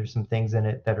 and there's some things in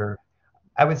it that are,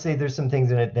 I would say there's some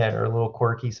things in it that are a little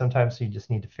quirky sometimes, so you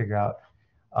just need to figure out.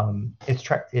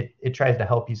 It tries to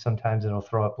help you sometimes. It'll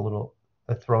throw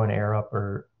an error up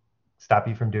or stop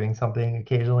you from doing something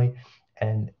occasionally,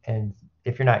 and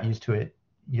if you're not used to it,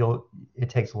 it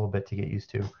takes a little bit to get used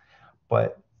to.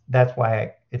 But that's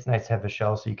why it's nice to have a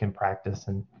shell so you can practice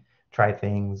and try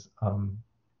things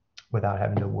without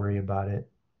having to worry about it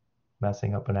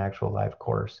messing up an actual live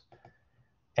course.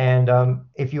 And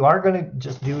if you are going to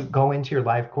just go into your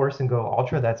live course and go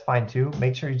Ultra, that's fine too.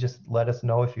 Make sure you just let us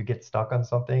know if you get stuck on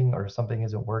something or something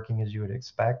isn't working as you would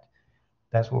expect.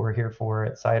 That's what we're here for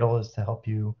at Seidel, is to help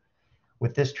you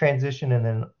with this transition, and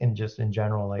then in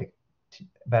general, like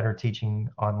better teaching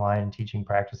online, teaching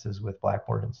practices with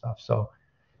Blackboard and stuff. So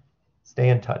stay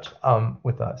in touch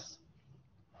with us.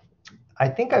 I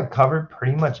think I've covered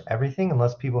pretty much everything,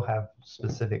 unless people have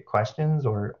specific questions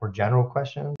or general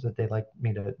questions that they'd like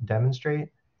me to demonstrate.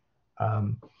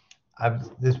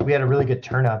 We had a really good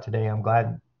turnout today. I'm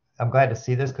glad to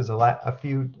see this, because a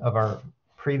few of our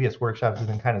previous workshops have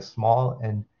been kind of small,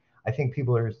 and I think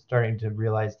people are starting to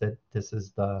realize that this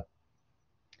is the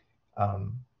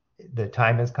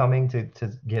time is coming to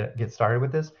get started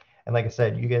with this. And like I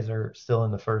said, you guys are still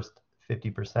in the first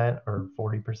 50% or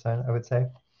 40%, I would say.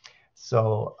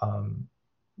 So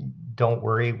don't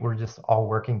worry, we're just all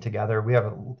working together. We have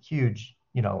a huge,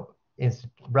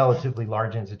 relatively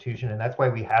large institution, and that's why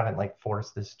we haven't like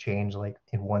forced this change like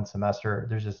in one semester.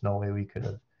 There's just no way we could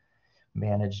have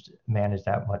managed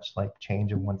that much like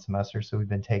change in one semester. So we've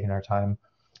been taking our time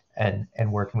and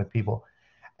working with people.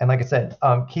 And like I said,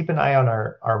 keep an eye on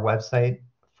our website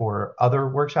for other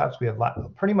workshops. We have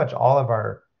pretty much all of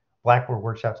our Blackboard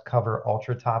workshops cover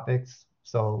Ultra topics.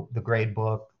 So the grade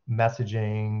book,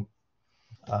 messaging,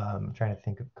 I'm trying to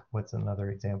think of what's another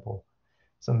example,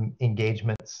 some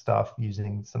engagement stuff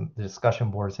using some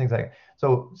discussion boards, things like that.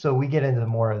 So we get into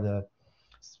more of the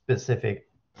specific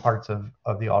parts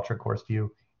of the Ultra Course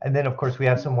View. And then of course we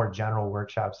have some more general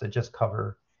workshops that just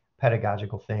cover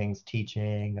pedagogical things,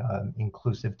 teaching,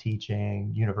 inclusive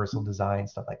teaching, universal design,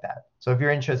 stuff like that. So if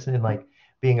you're interested in like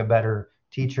being a better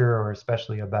teacher, or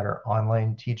especially a better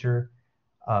online teacher,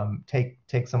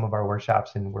 take some of our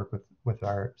workshops and work with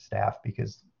our staff,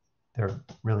 because they're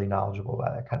really knowledgeable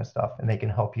about that kind of stuff, and they can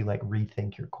help you like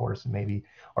rethink your course and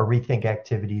or rethink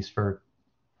activities for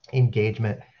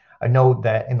engagement. I know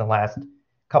that in the last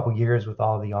couple years with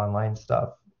all the online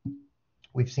stuff,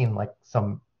 we've seen like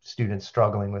some students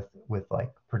struggling with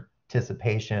like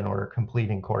participation or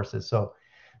completing courses. So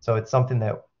it's something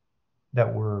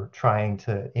that we're trying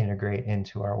to integrate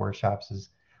into our workshops, is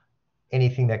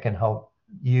anything that can help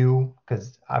you,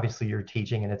 because obviously you're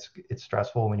teaching and it's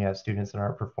stressful when you have students that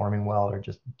aren't performing well or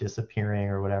just disappearing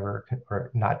or whatever,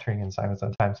 or not turning in assignments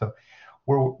on time. So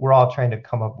we're all trying to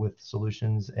come up with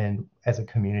solutions, and as a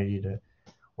community to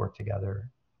work together.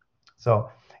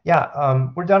 So yeah,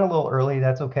 we're done a little early.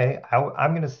 That's okay.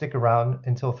 I'm going to stick around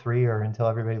until 3 or until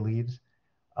everybody leaves.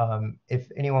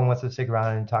 If anyone wants to stick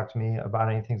around and talk to me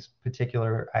about anything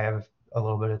particular, I have a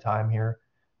little bit of time here,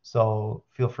 so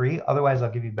feel free. Otherwise, I'll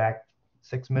give you back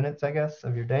 6 minutes, I guess,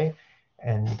 of your day,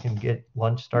 and you can get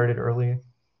lunch started early.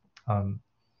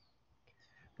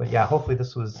 But yeah, hopefully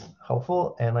this was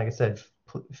helpful. And like I said,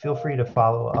 feel free to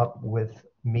follow up with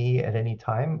me at any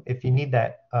time. If you need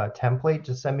that template,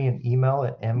 just send me an email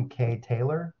at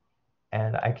mktaylor,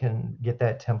 and I can get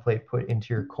that template put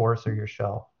into your course or your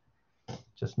shell.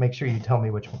 Just make sure you tell me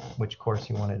which course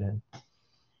you want it in.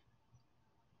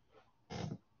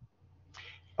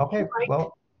 Okay,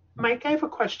 well. Mike, I have a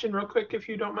question real quick, if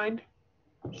you don't mind.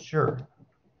 Sure.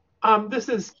 This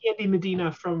is Candy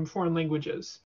Medina from Foreign Languages.